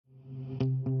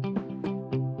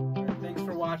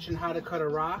watching how to cut a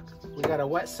rock. We got a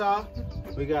wet saw.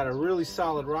 We got a really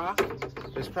solid rock.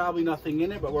 There's probably nothing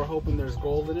in it, but we're hoping there's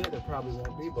gold in it. There probably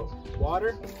won't be, but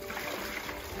water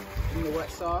in the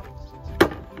wet saw.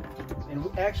 And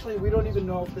actually, we don't even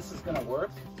know if this is gonna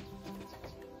work,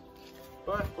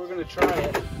 but we're gonna try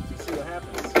it and see what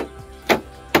happens.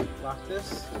 Lock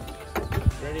this.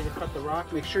 Ready to cut the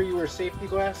rock. Make sure you wear safety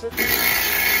glasses.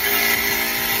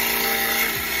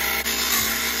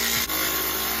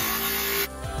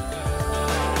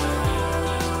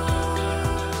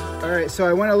 All right, so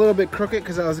I went a little bit crooked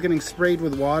because I was getting sprayed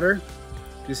with water.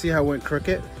 You see how it went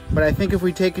crooked? But I think if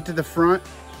we take it to the front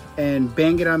and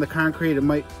bang it on the concrete, it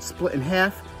might split in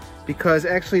half, because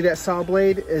actually that saw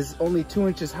blade is only 2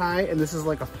 inches high and this is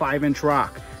like a 5-inch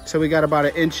rock. So we got about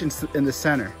 1 inch in the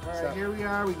center. All right, here we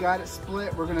are, we got it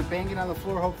split. We're gonna bang it on the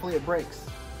floor, hopefully it breaks.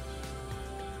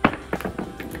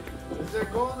 Is there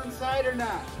gold inside or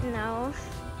not? No.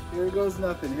 Here goes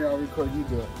nothing. Here, I'll record you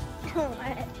do it.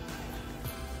 What?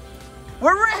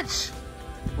 We're rich!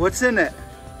 What's in it?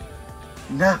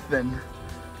 Nothing.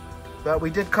 But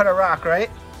we did cut a rock, right?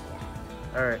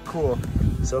 All right, cool.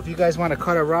 So if you guys want to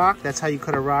cut a rock, that's how you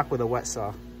cut a rock with a wet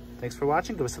saw. Thanks for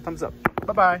watching. Give us a thumbs up.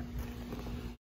 Bye-bye.